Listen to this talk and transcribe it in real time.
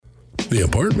The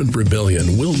apartment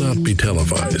rebellion will not be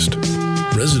televised.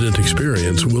 Resident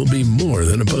experience will be more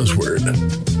than a buzzword.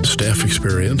 Staff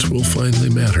experience will finally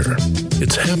matter.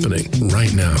 It's happening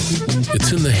right now.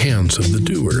 It's in the hands of the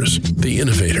doers, the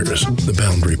innovators, the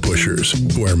boundary pushers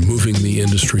who are moving the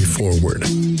industry forward,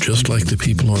 just like the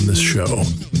people on this show.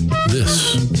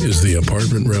 This is the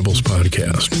Apartment Rebels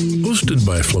podcast, hosted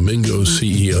by Flamingo's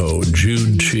CEO,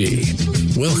 Jude.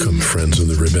 Welcome, friends of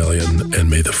the rebellion, and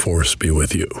may the force be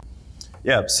with you.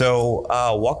 Yeah, so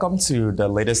welcome to the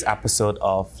latest episode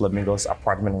of Flamingo's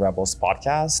Apartment Rebels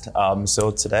podcast. So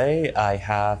today I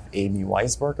have Amy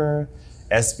Weissberger,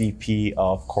 SVP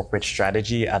of Corporate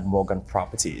Strategy at Morgan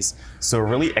Properties. So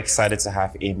really excited to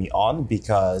have Amy on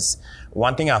because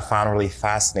one thing I found really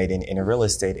fascinating in real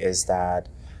estate is that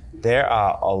there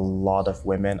are a lot of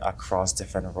women across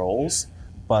different roles,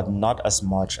 but not as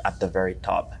much at the very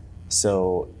top.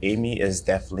 So Amy is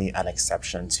definitely an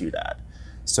exception to that.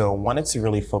 So I wanted to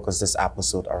really focus this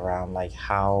episode around like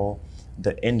how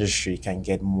the industry can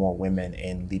get more women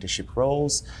in leadership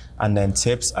roles, and then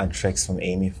tips and tricks from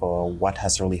Amy for what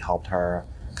has really helped her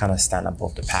kind of stand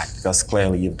above the pack, because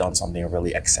clearly you've done something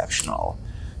really exceptional.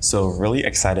 So really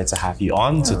excited to have you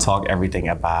on to talk everything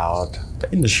about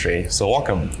the industry. So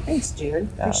welcome. Thanks, Jude.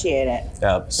 Appreciate it.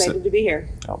 Excited to be here.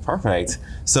 Oh, perfect.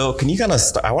 So can you kind of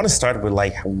I want to start with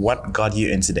like what got you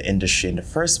into the industry in the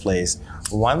first place.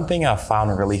 One thing I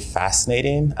found really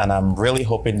fascinating, and I'm really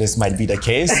hoping this might be the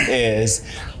case, is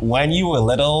when you were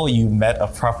little, you met a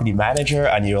property manager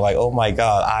and you were like, oh my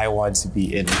God, I want to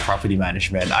be in property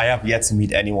management. I have yet to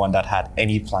meet anyone that had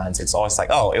any plans. It's always like,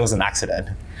 oh, it was an accident.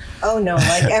 Oh no,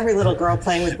 like every little girl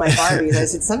playing with my Barbies. I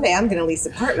said, someday I'm gonna lease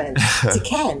apartments to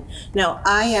Ken. No,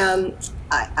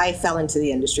 I fell into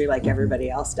the industry like everybody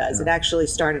else does. It actually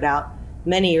started out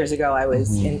many years ago. I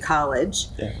was in college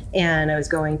and I was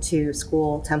going to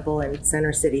school, Temple in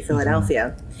Center City,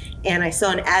 Philadelphia. And I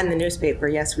saw an ad in the newspaper.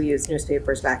 Yes, we used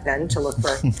newspapers back then to look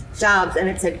for jobs. And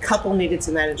it said couple needed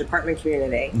to manage apartment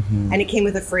community. And it came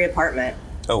with a free apartment.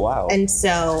 Oh, wow. And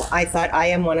so I thought, I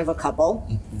am one of a couple.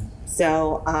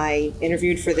 So I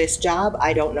interviewed for this job.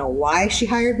 I don't know why she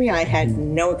hired me. I had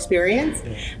no experience.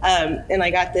 And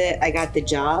I got the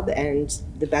job, and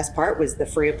the best part was the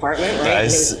free apartment, right?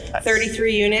 Nice. It was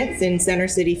 33 units in Center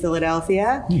City,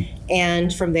 Philadelphia.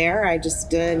 And from there, I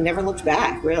just never looked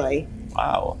back, really.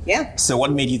 Wow. Yeah. So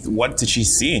what did she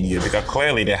see in you? Because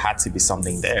clearly there had to be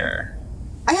something there.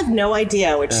 I have no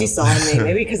idea what she saw in me.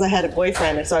 Maybe because I had a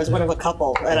boyfriend, and so I was one of a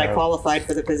couple, and I qualified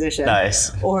for the position.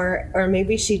 Nice. Or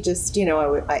maybe she just,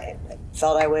 I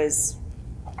felt I was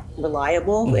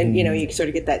reliable, and you sort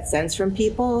of get that sense from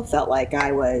people. Felt like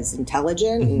I was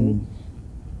intelligent, and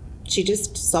she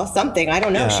just saw something. I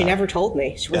don't know. She never told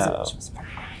me. She wasn't. She was probably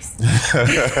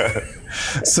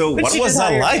So what was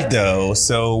that like though?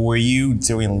 So were you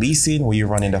doing leasing? Were you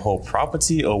running the whole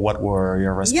property, or what were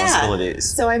your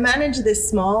responsibilities? Yeah. So I managed this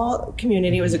small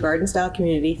community. It was a garden style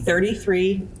community,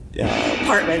 33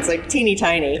 apartments, like teeny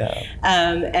tiny.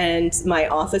 And my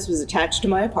office was attached to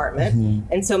my apartment.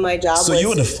 And so my job was... So you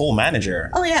were the full manager?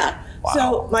 Oh yeah. Wow.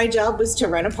 So my job was to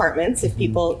rent apartments if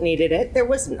people needed it. There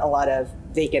wasn't a lot of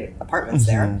vacant apartments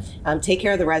there. Take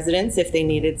care of the residents if they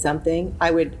needed something.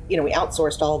 I would, we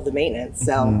outsourced all of the maintenance.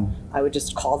 So I would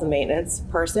just call the maintenance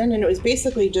person, and it was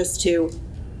basically just to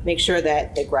make sure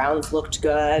that the grounds looked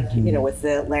good, with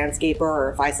the landscaper,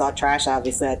 or if I saw trash,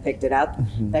 obviously I picked it up.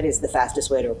 That is the fastest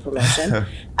way to a promotion.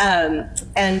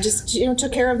 And just,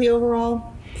 took care of the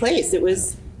overall place. It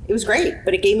was great,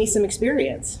 but it gave me some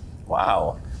experience.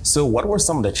 Wow. So what were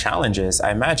some of the challenges? I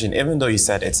imagine, even though you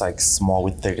said it's like small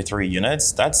with 33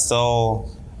 units, that's still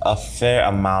a fair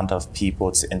amount of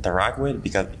people to interact with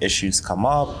because issues come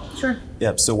up. Sure.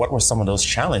 Yep. So what were some of those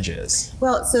challenges?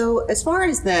 Well, so as far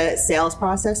as the sales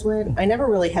process went, I never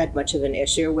really had much of an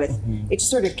issue with, it just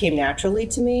sort of came naturally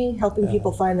to me, helping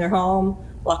people find their home,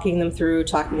 walking them through,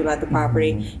 talking about the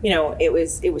property. It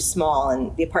was small,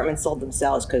 and the apartments sold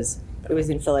themselves because it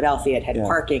was in Philadelphia. It had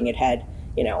parking, it had,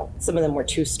 some of them were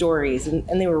 2 stories,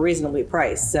 and they were reasonably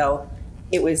priced. So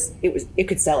it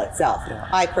could sell itself.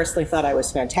 I personally thought I was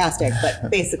fantastic,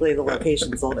 but basically the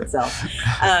location sold itself.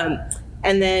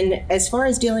 And then as far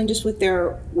as dealing just with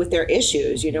their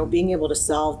issues, being able to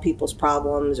solve people's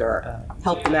problems or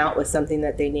help them out with something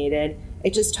that they needed,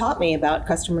 it just taught me about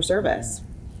customer service.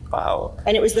 Wow.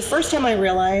 And it was the first time I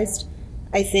realized,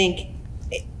 I think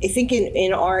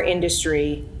in our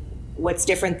industry, what's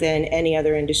different than any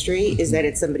other industry is that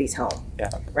it's somebody's home,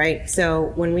 right?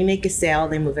 So when we make a sale,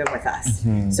 they move in with us.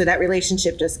 So that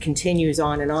relationship just continues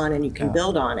on, and you can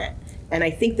build on it. And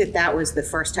I think that was the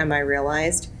first time I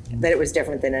realized that it was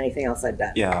different than anything else I'd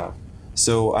done. Yeah.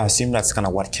 So I assume that's kind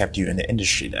of what kept you in the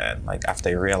industry then. Like after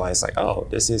you realized like, oh,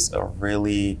 this is a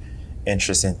really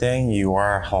interesting thing. You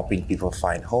are helping people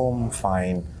find home,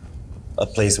 find a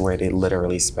place where they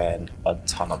literally spend a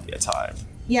ton of their time.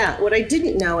 Yeah, what I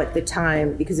didn't know at the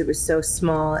time, because it was so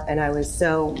small and I was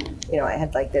so, I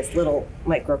had like this little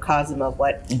microcosm of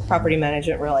what property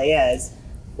management really is,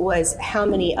 was how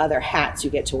many other hats you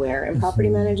get to wear in property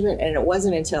management. And it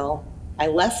wasn't until I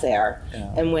left there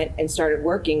and went and started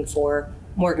working for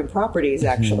Morgan Properties,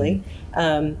 actually.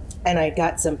 And I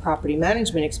got some property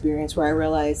management experience where I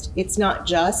realized it's not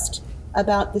just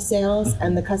about the sales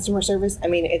and the customer service. I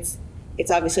mean, it's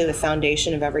obviously the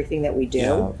foundation of everything that we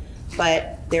do,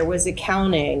 but there was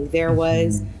accounting, there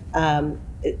was,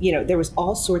 there was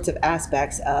all sorts of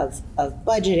aspects of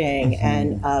budgeting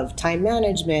and of time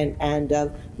management and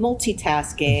of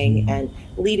multitasking and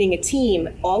leading a team.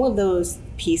 All of those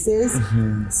pieces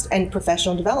and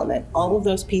professional development, all of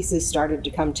those pieces started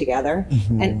to come together.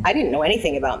 And I didn't know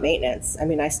anything about maintenance. I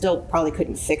mean, I still probably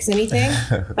couldn't fix anything,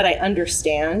 but I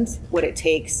understand what it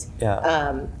takes,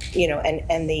 and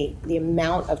the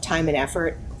amount of time and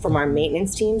effort from our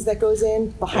maintenance teams that goes in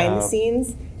behind the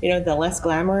scenes, the less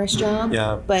glamorous job.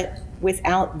 But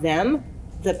without them,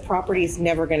 the property's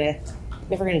never gonna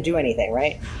do anything,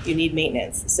 right? You need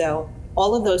maintenance. So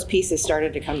all of those pieces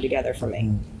started to come together for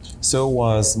me. So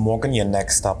was Morgan your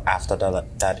next stop after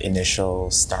that initial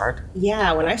start?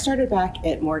 Yeah, when I started back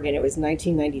at Morgan, it was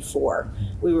 1994.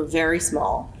 We were very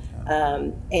small.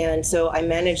 And so I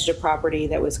managed a property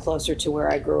that was closer to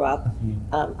where I grew up.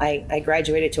 I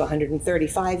graduated to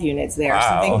 135 units there,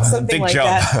 something big like jump.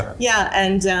 that. Yeah,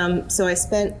 and so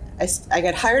I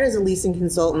got hired as a leasing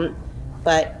consultant,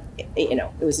 but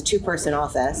it was a 2-person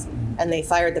office, and they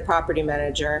fired the property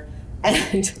manager.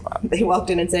 And they walked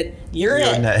in and said, you're it.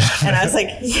 And I was like,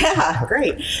 yeah,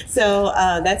 great. So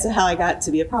that's how I got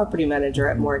to be a property manager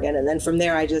at Morgan. And then from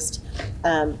there, I just,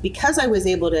 because I was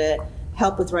able to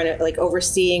help with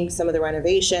overseeing some of the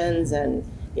renovations and,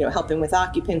 helping with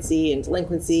occupancy and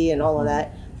delinquency and all of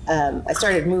that, I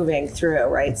started moving through,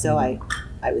 right? So I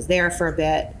was there for a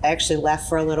bit. I actually left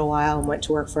for a little while and went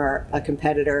to work for a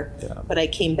competitor. But I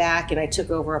came back and I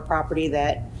took over a property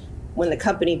that, when the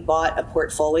company bought a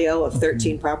portfolio of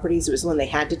 13 properties, it was one they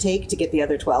had to take to get the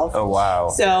other 12. Oh, wow.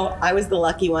 So I was the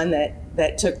lucky one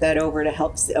that took that over to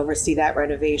help oversee that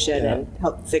renovation and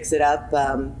help fix it up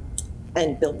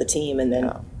and build the team. And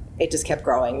then it just kept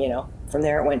growing, From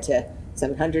there it went to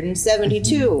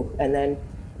 772 and then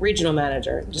regional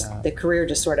manager. The career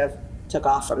just sort of took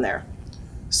off from there.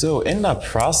 So in that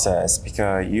process,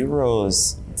 because you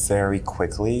rose very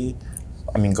quickly,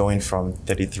 going from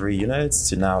 33 units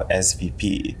to now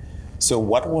SVP. So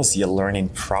what was your learning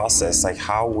process? Like,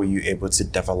 how were you able to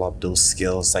develop those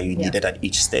skills that you needed at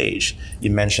each stage?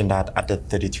 You mentioned that at the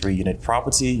 33 unit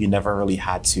property, you never really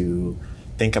had to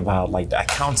think about the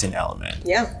accounting element.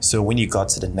 So when you got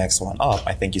to the next one up,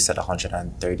 I think you said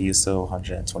 130 or so,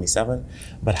 127.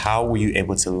 But how were you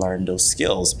able to learn those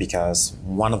skills? Because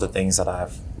one of the things that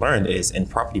I've learned is in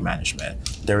property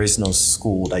management, there is no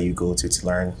school that you go to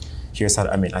learn. Here's how,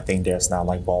 I think there's now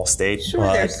Ball State. Sure,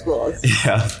 there's schools.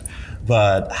 Yeah.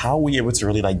 But how were you able to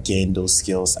really gain those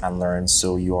skills and learn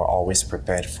so you are always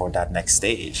prepared for that next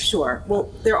stage? Sure.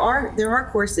 Well, there are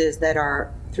courses that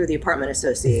are through the apartment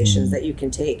associations that you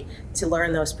can take to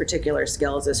learn those particular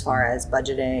skills as far as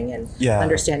budgeting and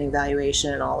understanding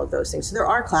valuation and all of those things. So there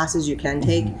are classes you can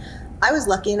take. I was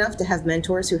lucky enough to have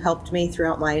mentors who helped me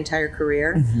throughout my entire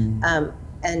career.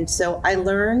 And so I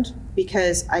learned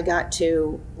because I got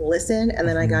to listen and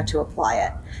then I got to apply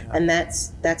it. And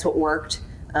that's what worked.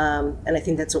 And I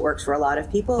think that's what works for a lot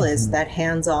of people is that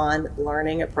hands-on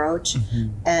learning approach.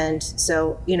 And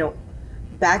so,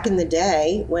 back in the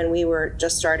day when we were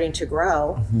just starting to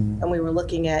grow and we were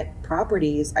looking at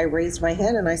properties, I raised my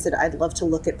hand and I said, I'd love to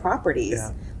look at properties.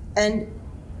 And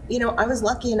I was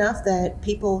lucky enough that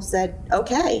people said,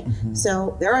 okay.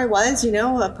 So there I was,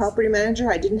 a property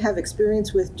manager. I didn't have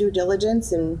experience with due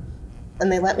diligence and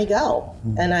they let me go.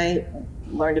 And I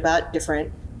learned about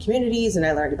different communities and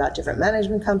I learned about different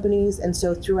management companies. And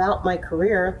so throughout my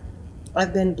career,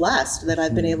 I've been blessed that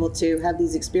I've been able to have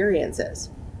these experiences.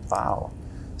 Wow.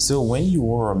 So when you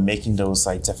were making those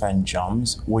different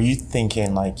jumps, were you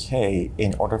thinking hey,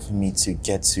 in order for me to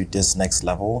get to this next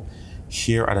level,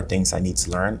 here are the things I need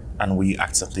to learn, and were you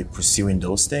actively pursuing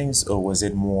those things, or was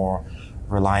it more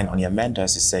relying on your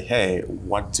mentors to say, hey,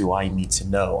 what do I need to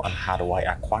know and how do I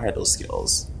acquire those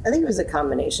skills? I think it was a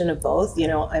combination of both.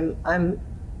 I'm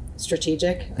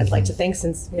strategic, I'd like to think,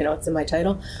 since it's in my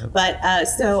title. But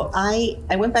so I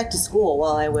went back to school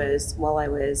while I was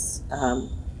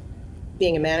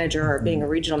being a manager or being a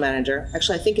regional manager.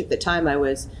 Actually, I think at the time I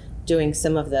was doing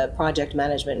some of the project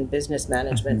management and business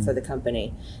management for the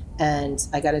company. And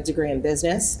I got a degree in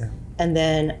business. Yeah. And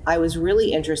then I was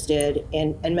really interested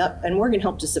in, and Morgan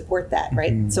helped to support that,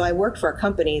 right? So I worked for a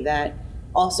company that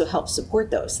also helped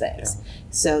support those things. Yeah.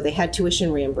 So they had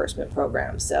tuition reimbursement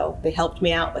programs. So they helped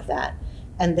me out with that.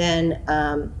 And then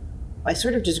I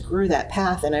sort of just grew that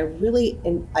path. And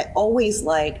I always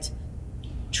liked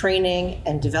training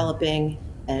and developing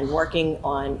and working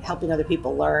on helping other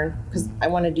people learn, because I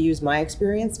wanted to use my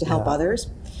experience to help others.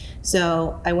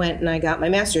 So I went and I got my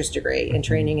master's degree in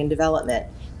training and development.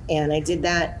 And I did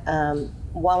that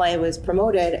while I was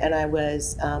promoted, and I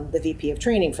was the VP of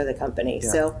training for the company.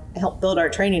 Yeah. So I helped build our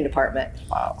training department.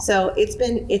 Wow. So it's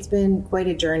been quite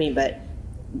a journey, but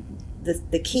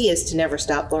the key is to never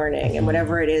stop learning. And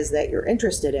whatever it is that you're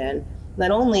interested in,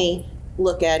 not only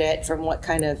look at it from what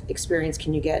kind of experience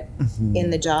can you get in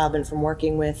the job and from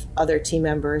working with other team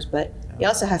members, but you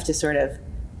also have to sort of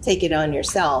take it on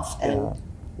yourself and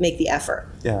make the effort.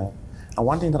 Yeah. And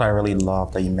one thing that I really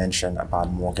love that you mentioned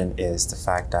about Morgan is the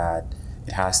fact that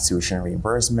it has tuition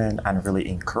reimbursement and really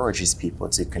encourages people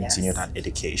to continue that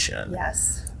education.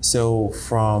 Yes. So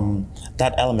from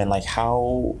that element, like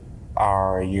how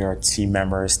are your team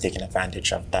members taking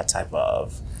advantage of that type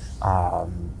of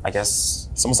I guess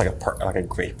it's almost like a perk, like a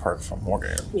great perk from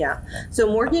Morgan. Yeah. So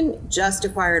Morgan just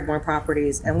acquired more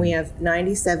properties, and we have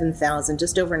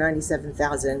just over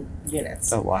 97,000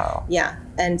 units. Oh, wow. Yeah.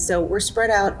 And so we're spread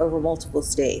out over multiple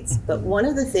states. But one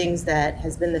of the things that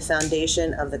has been the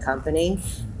foundation of the company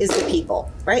is the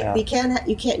people, right? Yeah.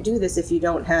 You can't do this if you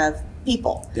don't have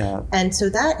people. Yeah. And so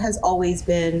that has always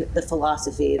been the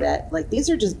philosophy that, like,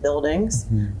 these are just buildings,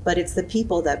 but it's the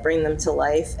people that bring them to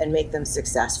life and make them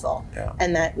successful. Yeah.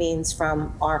 And that means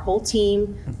from our whole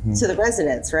team to the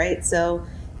residents, right? So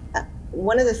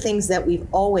one of the things that we've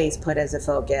always put as a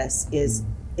focus is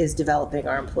developing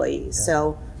our employees. Yeah.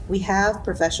 So we have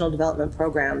professional development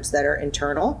programs that are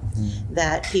internal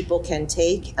that people can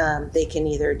take. They can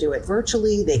either do it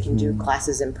virtually, they can do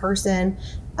classes in person.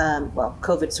 Well,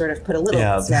 COVID sort of put a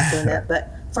little snap in that,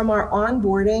 but from our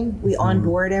onboarding, we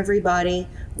onboard everybody.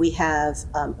 We have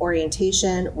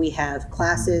orientation, we have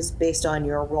classes based on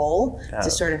your role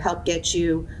to sort of help get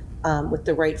you with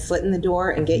the right foot in the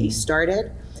door and get you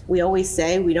started. We always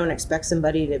say we don't expect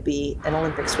somebody to be an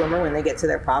Olympic swimmer when they get to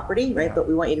their property, right? But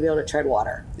we want you to be able to tread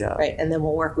water, right? And then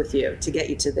we'll work with you to get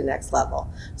you to the next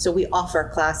level. So we offer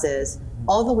classes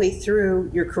all the way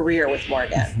through your career with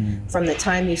Morgan, from the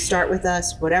time you start with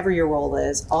us, whatever your role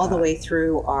is, all the way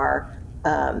through our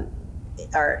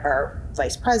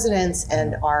vice presidents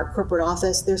and our corporate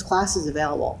office. There's classes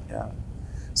available. Yeah.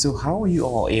 So how are you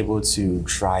all able to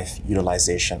drive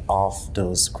utilization of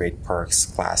those great perks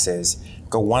classes?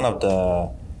 Because one of the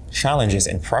challenges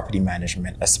in property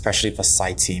management, especially for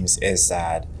site teams, is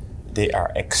that they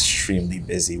are extremely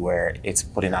busy, where it's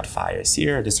putting out fires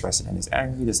here, this resident is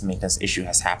angry, this maintenance issue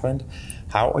has happened.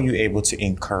 How are you able to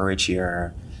encourage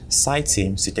your site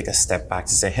teams to take a step back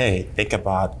to say, hey, think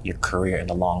about your career in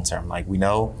the long term? Like, we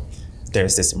know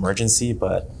there's this emergency,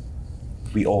 but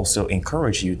we also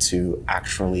encourage you to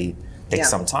actually take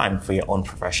some time for your own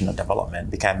professional development,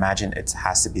 because I imagine it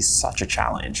has to be such a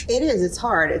challenge. It is. It's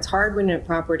hard. It's hard when a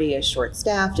property is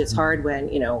short-staffed. It's hard when,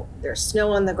 there's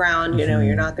snow on the ground.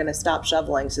 You're not going to stop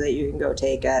shoveling so that you can go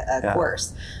take a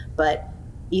course. But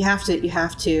you have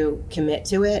to commit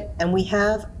to it. And we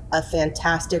have a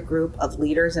fantastic group of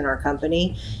leaders in our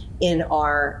company in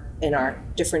our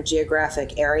different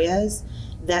geographic areas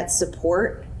that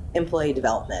support employee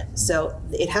development. So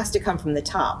it has to come from the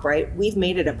top, right? We've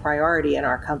made it a priority in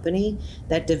our company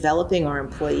that developing our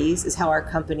employees is how our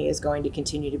company is going to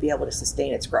continue to be able to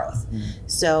sustain its growth.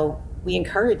 So we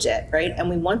encourage it, right? And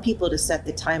we want people to set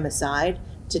the time aside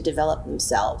to develop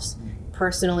themselves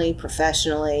personally,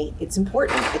 professionally. It's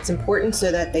important. It's important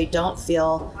so that they don't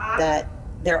feel that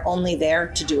they're only there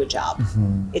to do a job.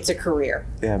 It's a career.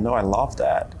 Yeah, no, I love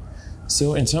that.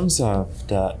 So in terms of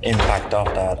the impact of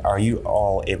that, are you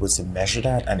all able to measure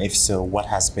that? And if so, what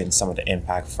has been some of the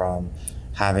impact from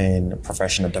having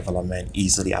professional development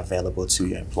easily available to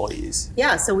your employees?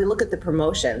 Yeah, so we look at the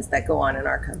promotions that go on in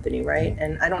our company, right?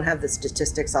 And I don't have the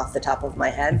statistics off the top of my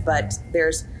head, but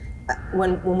there's,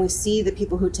 when we see the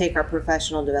people who take our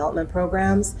professional development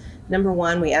programs, number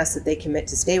one, we ask that they commit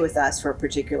to stay with us for a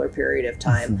particular period of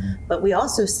time. But we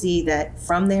also see that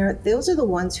from there, those are the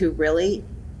ones who really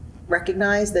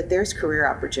recognize that there's career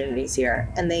opportunities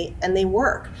here, and they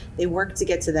work to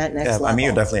get to that next level. I mean,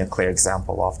 you're definitely a clear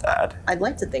example of that. I'd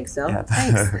like to think so. Yeah.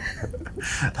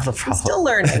 Thanks. Not a problem. I'm still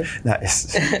learning.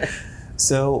 Nice.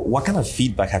 So what kind of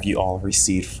feedback have you all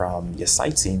received from your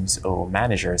site teams or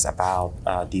managers about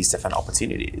these different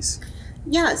opportunities?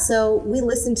 Yeah, so we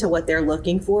listen to what they're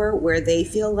looking for, where they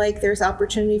feel like there's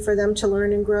opportunity for them to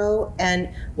learn and grow. And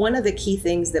one of the key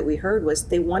things that we heard was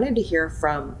they wanted to hear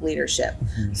from leadership.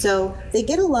 So they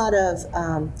get a lot of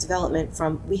development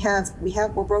from,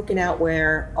 we're broken out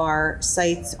where our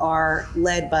sites are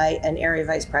led by an area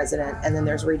vice president, and then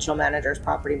there's regional managers,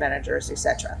 property managers,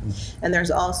 etc. And there's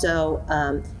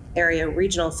also area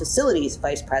regional facilities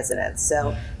vice presidents.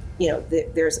 So,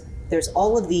 there's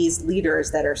all of these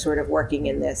leaders that are sort of working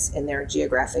in their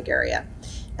geographic area.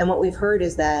 And what we've heard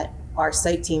is that our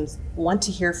site teams want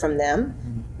to hear from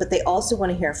them, but they also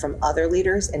want to hear from other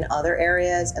leaders in other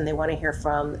areas, and they want to hear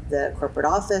from the corporate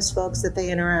office folks that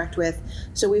they interact with.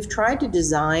 So we've tried to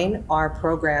design our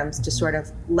programs to sort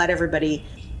of let everybody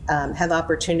have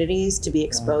opportunities to be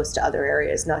exposed to other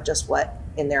areas, not just what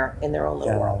in their own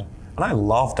little world. And I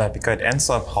love that because it ends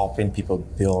up helping people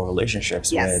build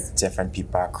relationships with different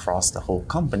people across the whole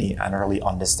company and really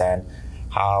understand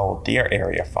how their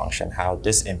area function, how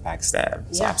this impacts them.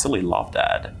 So I absolutely love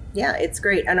that. Yeah, it's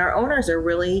great. And our owners are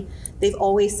really, they've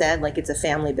always said like it's a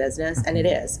family business, and it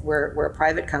is. We're a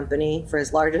private company for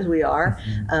as large as we are.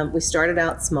 We started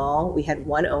out small. We had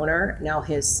one owner. Now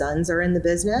his sons are in the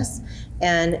business.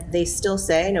 And they still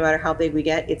say, no matter how big we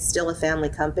get, it's still a family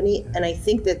company. And I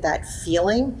think that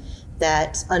feeling,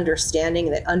 that understanding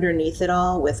that underneath it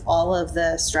all, with all of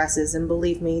the stresses, and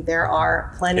believe me, there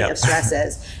are plenty of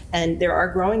stresses, and there are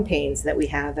growing pains that we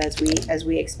have as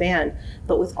we expand.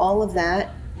 But with all of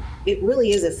that, it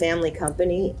really is a family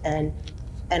company, and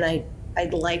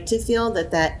I'd like to feel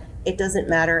that it doesn't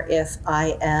matter if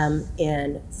I am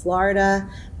in Florida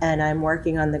and I'm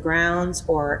working on the grounds,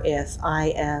 or if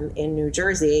I am in New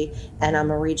Jersey and I'm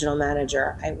a regional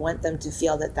manager. I want them to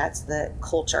feel that that's the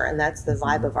culture and that's the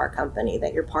vibe of our company,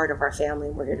 that you're part of our family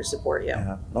and we're here to support you.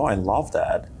 Yeah. No, I love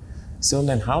that. So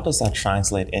then how does that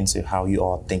translate into how you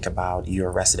all think about your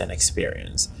resident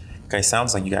experience? Okay, it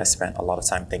sounds like you guys spent a lot of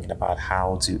time thinking about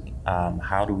how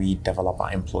do we develop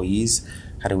our employees?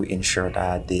 How do we ensure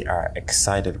that they are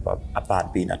excited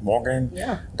about being at Morgan,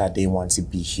 that they want to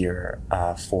be here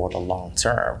for the long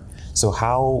term? So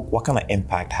what kind of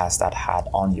impact has that had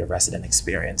on your resident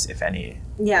experience, if any?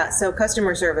 Yeah, so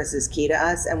customer service is key to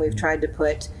us, and we've tried to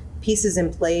put pieces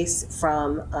in place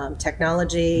from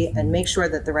technology and make sure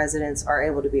that the residents are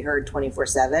able to be heard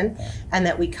 24/7, and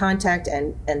that we contact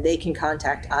and they can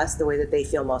contact us the way that they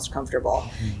feel most comfortable.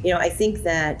 I think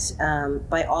that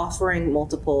by offering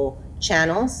multiple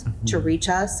channels to reach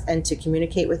us and to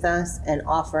communicate with us, and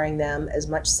offering them as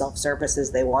much self-service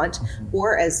as they want,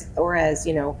 or as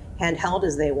handheld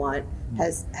as they want,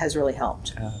 has really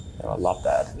helped. I love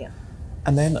that. Yeah.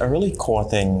 And then a really core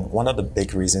thing, one of the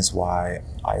big reasons why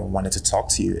I wanted to talk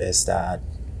to you is that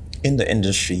in the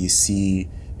industry, you see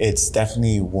it's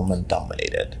definitely woman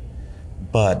dominated,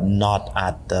 but not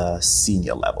at the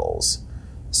senior levels.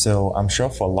 So I'm sure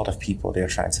for a lot of people, they're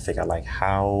trying to figure out like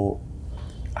how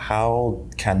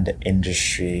can the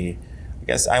industry, I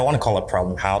guess I want to call it a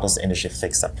problem, how does the industry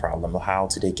fix that problem? Or how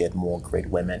do they get more great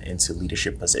women into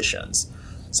leadership positions?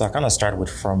 So I kind of started with,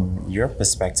 from your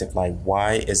perspective, like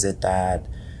why is it that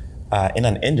in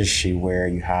an industry where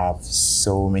you have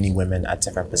so many women at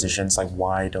different positions, like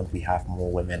why don't we have more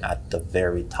women at the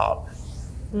very top?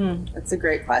 That's a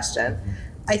great question.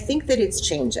 I think that it's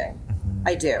changing.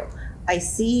 I do. I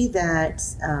see that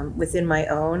within my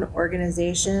own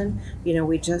organization,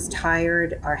 we just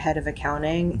hired our head of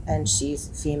accounting, and she's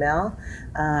female.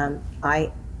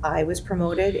 I was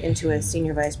promoted into a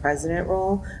senior vice president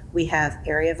role. We have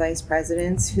area vice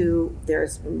presidents who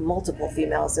there's multiple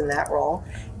females in that role.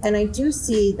 And I do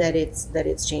see that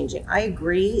it's changing. I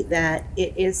agree that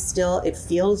it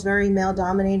feels very male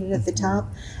dominated at the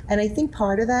top. And I think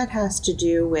part of that has to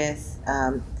do with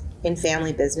in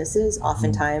family businesses,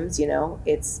 oftentimes,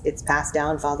 it's passed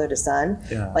down father to son,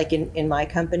 like in my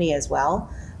company as well.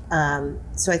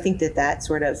 So I think that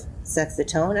sort of sets the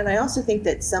tone. And I also think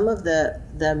that some of the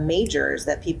majors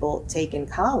that people take in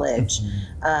college,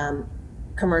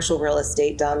 commercial real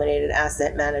estate dominated,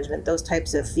 asset management, those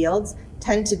types of fields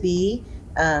tend to be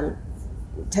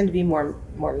more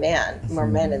men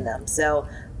in them. So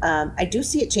I do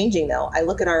see it changing though. I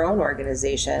look at our own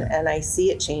organization and I see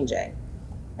it changing.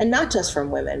 And not just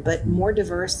from women, but more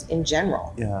diverse in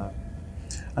general. Yeah.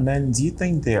 And then do you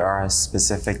think there are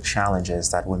specific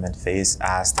challenges that women face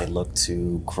as they look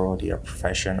to grow their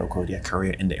profession or grow their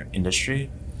career in the industry?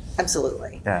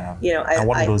 Absolutely. Yeah. And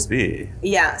what would those be?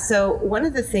 Yeah. So one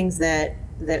of the things that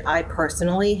I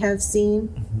personally have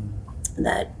seen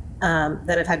that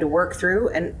that I've had to work through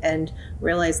and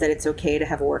realize that it's okay to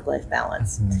have a work-life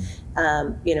balance.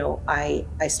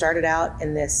 I started out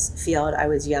in this field. I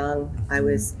was young. I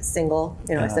was single.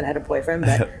 I said I had a boyfriend,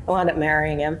 but I wound up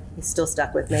marrying him. He's still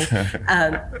stuck with me.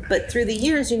 But through the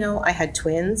years, I had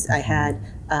twins. I had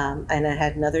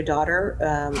another daughter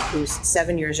who's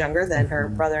 7 years younger than her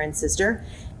brother and sister.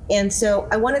 And so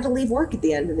I wanted to leave work at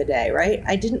the end of the day, right?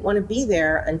 I didn't want to be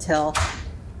there until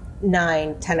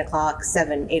 9, 10 o'clock,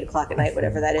 7, 8 o'clock at night,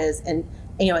 whatever that is. And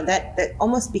that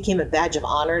almost became a badge of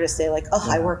honor to say like,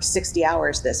 I worked 60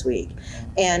 hours this week.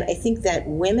 And I think that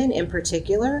women in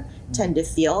particular tend to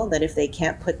feel that if they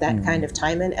can't put that kind of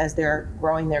time in as they're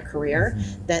growing their career,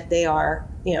 that they are,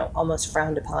 almost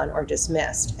frowned upon or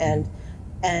dismissed. And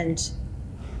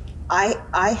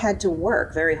I had to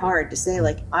work very hard to say,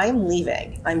 like, I'm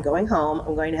leaving. I'm going home.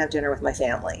 I'm going to have dinner with my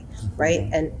family, right?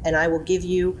 And I will give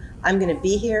you, I'm going to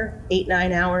be here 8,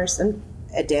 9 hours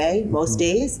a day, most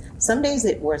days. Some days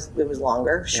it was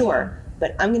longer, sure.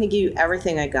 But I'm going to give you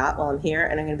everything I got while I'm here,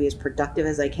 and I'm going to be as productive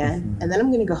as I can. And then I'm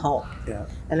going to go home.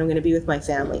 And I'm going to be with my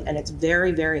family. And it's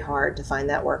very, very hard to find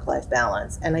that work-life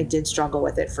balance. And I did struggle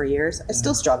with it for years. I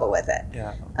still struggle with it.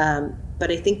 But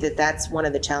I think that that's one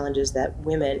of the challenges that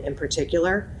women in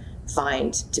particular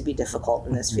find to be difficult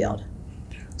in this field.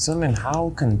 So then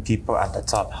how can people at the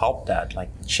top help that, like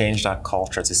change that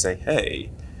culture to say,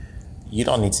 hey, you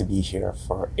don't need to be here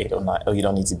for 8 or 9, or you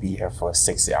don't need to be here for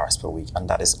 60 hours per week, and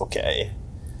that is okay.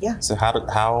 So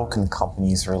how can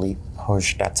companies really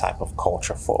push that type of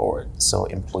culture forward so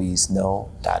employees know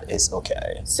that is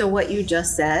okay? So what you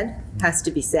just said has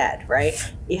to be said, right?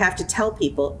 You have to tell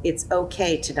people it's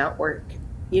okay to not work.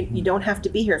 You don't have to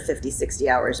be here 50, 60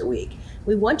 hours a week.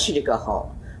 We want you to go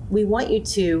home. We want you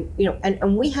to,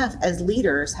 and we have, as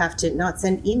leaders, have to not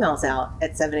send emails out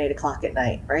at 7, 8 o'clock at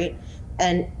night, right?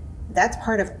 And that's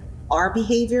part of our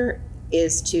behavior,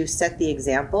 is to set the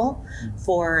example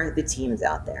for the teams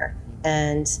out there.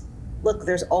 And look,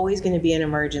 there's always going to be an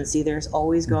emergency. There's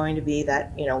always going to be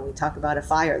that, we talk about a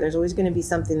fire. There's always going to be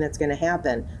something that's going to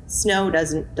happen. Snow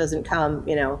doesn't come,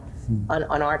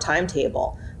 on our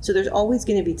timetable. So there's always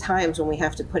going to be times when we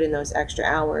have to put in those extra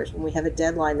hours, when we have a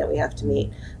deadline that we have to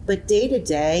meet. But day to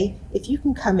day, if you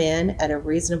can come in at a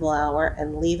reasonable hour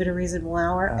and leave at a reasonable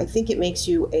hour, I think it makes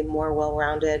you a more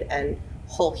well-rounded and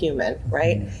whole human,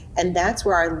 right? And that's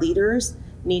where our leaders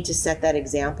need to set that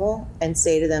example and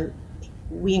say to them,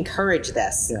 we encourage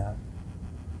this.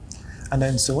 And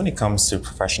then, so when it comes to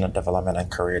professional development and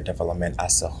career development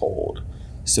as a whole,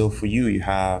 so for you, you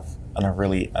have a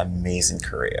really amazing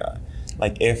career.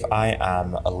 Like if I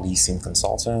am a leasing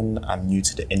consultant, I'm new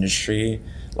to the industry,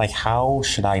 like how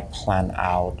should I plan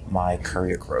out my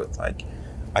career growth? Like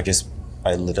I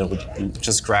literally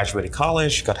just graduated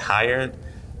college, got hired,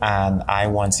 and I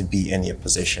want to be in your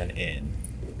position in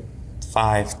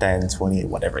 5, 10, 20,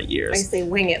 whatever years. I say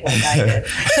wing it like I did.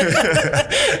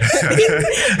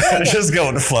 Just go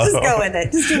with the flow. Just go with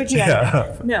it. Just do what you got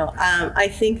to do. No, I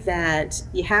think that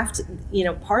you have to,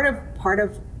 part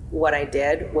of what I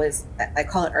did was, I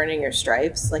call it earning your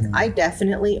stripes. Like I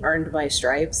definitely earned my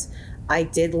stripes. I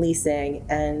did leasing,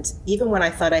 and even when I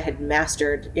thought I had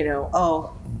mastered,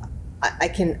 I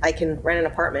can rent an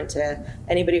apartment to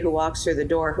anybody who walks through the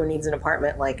door who needs an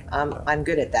apartment. Like I'm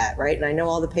good at that, right? And I know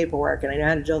all the paperwork, and I know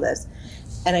how to do this.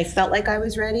 And I felt like I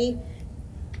was ready.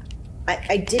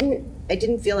 I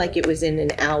didn't feel like it was in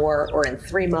an hour or in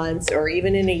 3 months or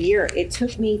even in a year. It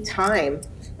took me time,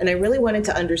 and I really wanted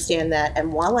to understand that.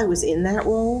 And while I was in that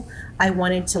role, I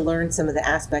wanted to learn some of the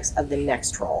aspects of the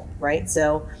next role, right?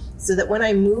 So that when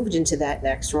I moved into that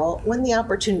next role, when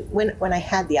I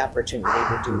had the opportunity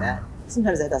to do that,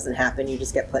 sometimes that doesn't happen, you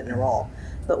just get put in a role.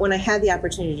 But when I had the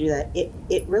opportunity to do that,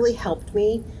 it really helped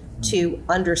me to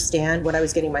understand what I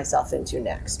was getting myself into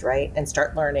next, right? And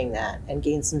start learning that and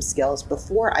gain some skills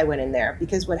before I went in there.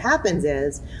 Because what happens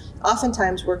is,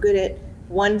 oftentimes we're good at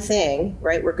one thing,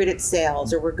 right? We're good at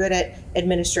sales, or we're good at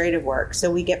administrative work.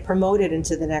 So we get promoted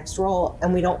into the next role,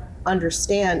 and we don't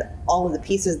understand all of the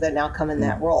pieces that now come in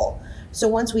that role. So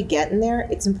once we get in there,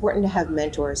 it's important to have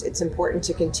mentors. It's important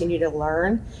to continue to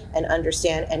learn and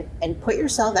understand and put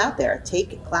yourself out there.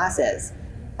 Take classes,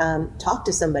 talk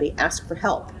to somebody, ask for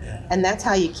help. And that's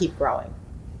how you keep growing.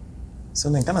 So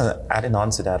then kind of adding on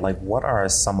to that, like what are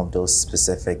some of those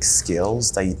specific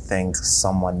skills that you think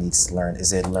someone needs to learn?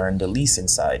 Is it learn the leasing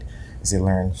side? Is it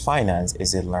learn finance?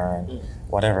 Is it learn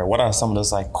whatever? What are some of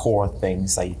those like core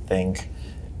things that you think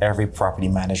every property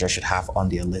manager should have on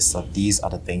their list of these are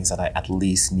the things that I at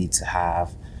least need to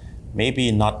have?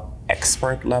 Maybe not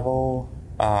expert level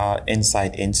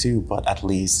insight into, but at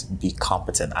least be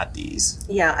competent at these?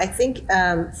 Yeah, I think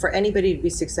for anybody to be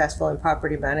successful in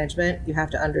property management, you have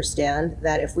to understand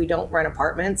that if we don't rent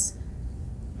apartments,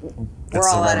 we're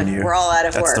all out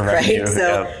of work, right?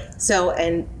 So,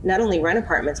 and not only rent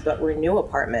apartments, but renew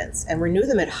apartments and renew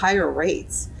them at higher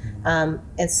rates.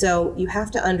 And so you have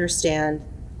to understand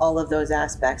all of those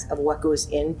aspects of what goes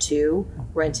into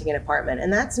renting an apartment.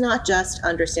 And that's not just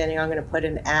understanding I'm going to put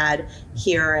an ad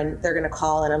here and they're going to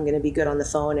call and I'm going to be good on the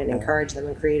phone and encourage them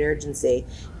and create urgency.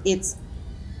 It's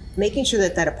making sure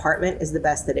that that apartment is the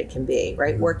best that it can be,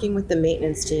 right? Working with the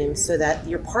maintenance team so that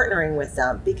you're partnering with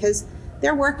them, because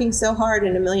they're working so hard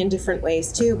in a million different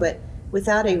ways too, but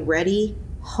without a ready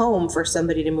home for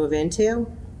somebody to move into,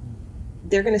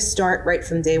 they're going to start right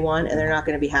from day one and they're not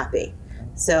going to be happy.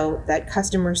 So that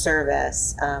customer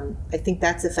service, I think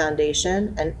that's the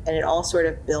foundation, and it all sort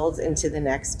of builds into the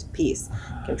next piece.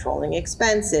 Controlling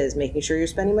expenses, making sure you're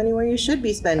spending money where you should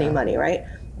be spending money, right?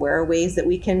 Where are ways that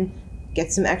we can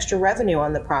get some extra revenue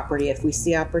on the property if we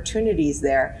see opportunities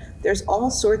there? There's all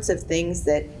sorts of things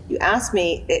that you ask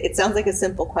me. It sounds like a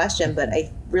simple question, but I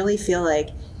really feel like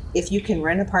if you can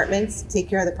rent apartments, take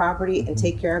care of the property, and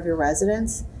take care of your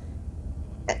residents,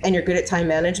 and you're good at time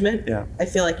management, I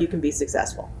feel like you can be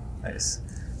successful. Nice.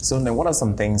 So then what are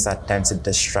some things that tend to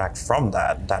distract from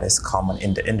that is common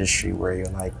in the industry where you're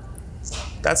like,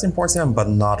 that's important, but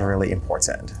not really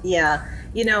important? Yeah.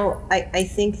 I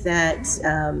think that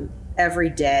every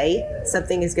day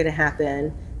something is going to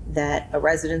happen that a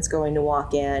resident's going to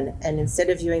walk in, and instead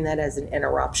of viewing that as an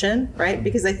interruption, right?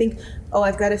 Because I think,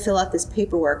 I've got to fill out this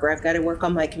paperwork, or I've got to work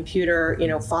on my computer,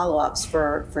 follow-ups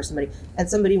for somebody, and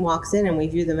somebody walks in and we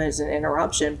view them as an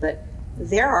interruption, but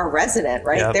they're our resident,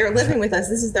 right? Yep. They're living with us.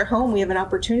 This is their home. We have an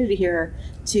opportunity here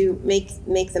to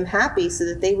make them happy so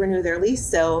that they renew their lease.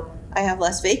 So I have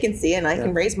less vacancy and I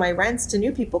can raise my rents to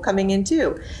new people coming in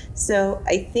too. So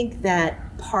I think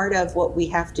that part of what we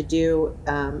have to do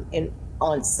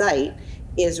on site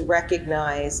is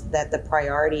recognize that the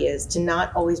priority is to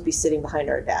not always be sitting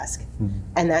behind our desk. Mm-hmm.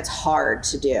 And that's hard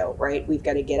to do, right? We've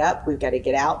got to get up, we've got to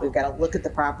get out, we've got to look at the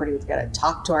property, we've got to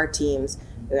talk to our teams,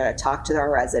 we've got to talk to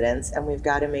our residents, and we've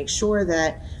got to make sure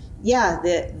that,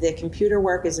 the computer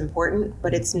work is important,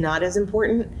 but it's not as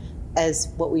important as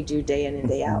what we do day in and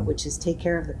day out, which is take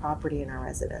care of the property and our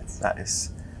residents.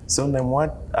 Nice. So then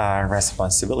what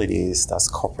responsibilities does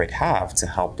corporate have to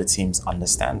help the teams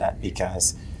understand that?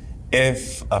 Because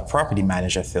if a property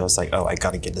manager feels like, I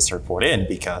got to get this report in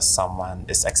because someone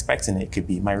is expecting it could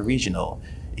be my regional,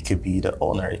 it could be the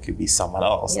owner, it could be someone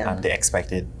else, and they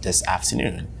expect it this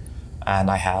afternoon,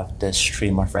 and I have this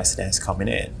stream of residents coming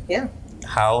in. Yeah.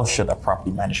 How should a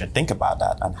property manager think about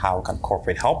that, and how can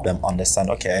corporate help them understand,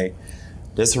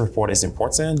 this report is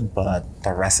important, but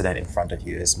the resident in front of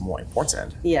you is more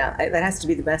important? Yeah, that has to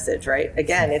be the message, right?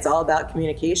 Again, it's all about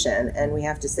communication, and we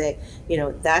have to say,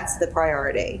 that's the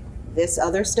priority. This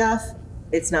other stuff,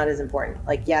 it's not as important.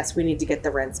 Like, yes, we need to get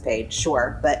the rents paid,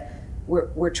 sure, but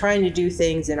we're trying to do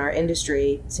things in our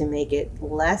industry to make it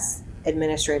less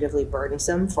administratively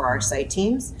burdensome for our site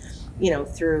teams,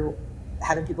 through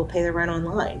having people pay their rent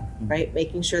online, right?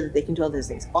 Making sure that they can do all those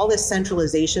things. All this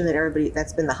centralization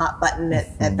that's been the hot button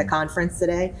at the conference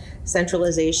today,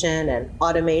 centralization and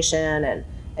automation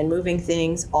and moving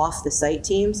things off the site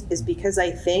teams, is because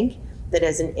I think that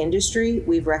as an industry,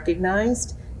 we've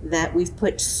recognized that we've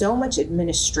put so much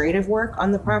administrative work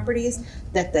on the properties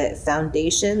that the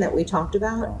foundation that we talked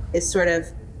about is sort of,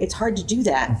 it's hard to do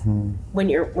that when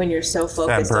you're so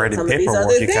focused on some of these other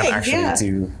things.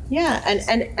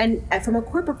 And from a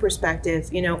corporate perspective,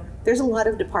 there's a lot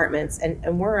of departments,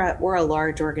 and we're a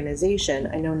large organization.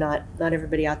 I know not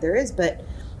everybody out there is, but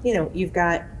you've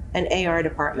got an AR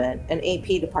department, an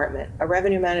AP department, a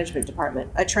revenue management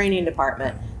department, a training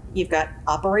department. You've got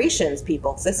operations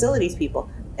people, facilities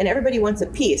people, and everybody wants a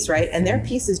piece, right? And their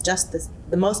piece is just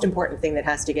the most important thing that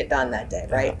has to get done that day,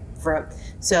 right?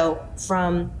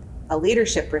 From a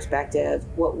leadership perspective,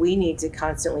 what we need to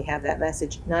constantly have that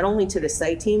message, not only to the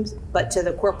site teams, but to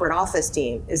the corporate office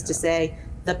team, is to say,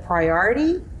 the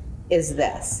priority is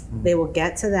this. They will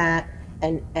get to that,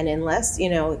 and unless,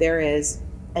 there is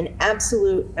an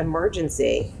absolute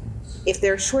emergency, if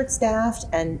they're short-staffed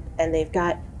and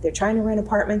they're trying to rent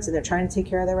apartments and they're trying to take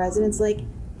care of their residents,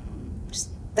 just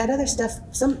that other stuff,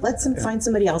 let them find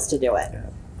somebody else to do it. Yeah.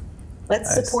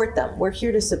 Let's support them. We're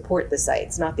here to support the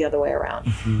sites, not the other way around.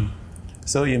 Mm-hmm.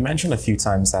 So you mentioned a few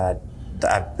times that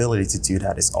the ability to do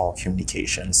that is all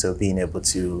communication. So being able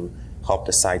to help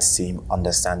the sites team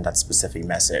understand that specific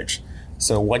message.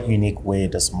 So what unique way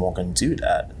does Morgan do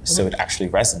that so it actually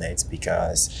resonates?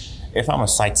 Because if I'm a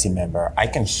site team member, I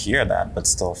can hear that, but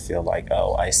still feel like,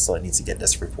 oh, I still need to get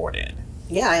this reported.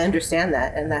 Yeah, I understand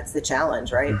that. And that's the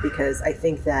challenge, right? Because I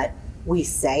think that we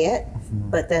say it,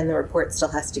 but then the report still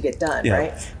has to get done,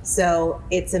 right? So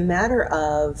it's a matter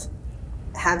of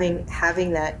having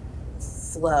that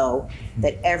flow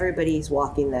that everybody's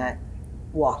walking that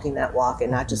walk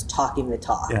and not just talking the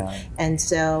talk. And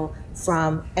so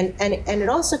and it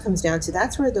also comes down to,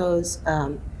 that's where those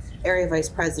area vice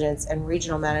presidents and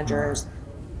regional managers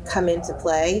come into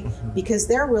play, because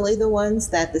they're really the ones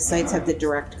that the sites have the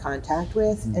direct contact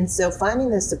with. And so finding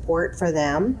the support for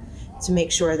them to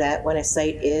make sure that when a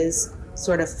site is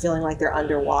sort of feeling like they're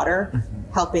underwater,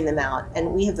 helping them out.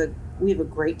 And we have a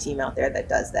great team out there that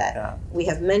does that. We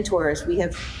have mentors. We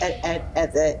have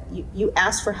you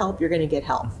ask for help, you're going to get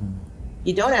help.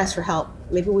 You don't ask for help,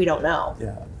 maybe we don't know.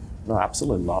 No, I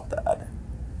absolutely love that.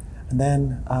 And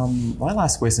then my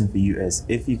last question for you is,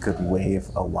 if you could wave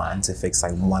a wand to fix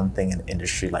like one thing in the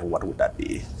industry, like what would that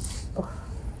be?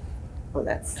 Oh,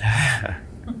 that's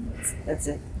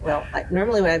it. Well,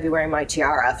 normally I'd be wearing my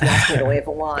tiara if you asked me to wave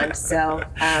a wand. So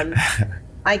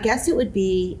I guess it would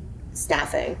be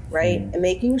staffing, right? And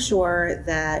making sure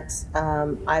that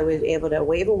I was able to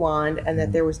wave a wand and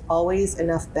that there was always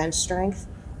enough bench strength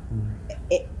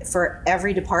for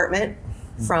every department,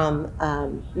 from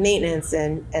maintenance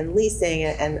and leasing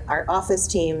and our office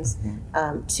teams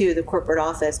to the corporate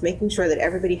office, making sure that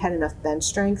everybody had enough bench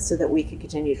strength so that we could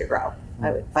continue to grow.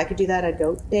 If I could do that, I'd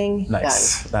go ding, done.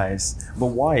 Nice. But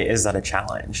why is that a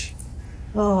challenge?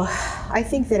 Oh, I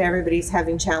think that everybody's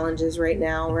having challenges right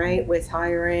now, right? With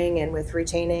hiring and with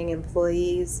retaining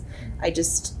employees. I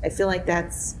feel like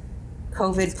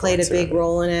COVID played a big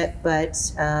role in it, but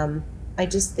I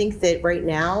just think that right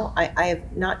now, I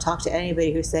have not talked to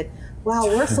anybody who said, wow,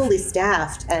 we're fully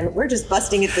staffed and we're just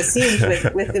busting at the seams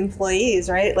with employees,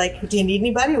 right? Like, do you need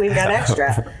anybody? We've got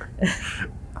extra.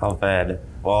 How bad.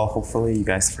 Well, hopefully you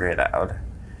guys figure it out.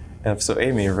 So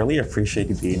Amy, I really appreciate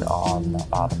you being on the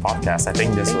podcast. I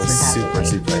think this was super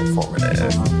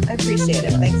informative. I appreciate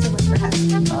it. Thanks so much for having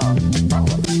me. No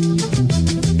problem.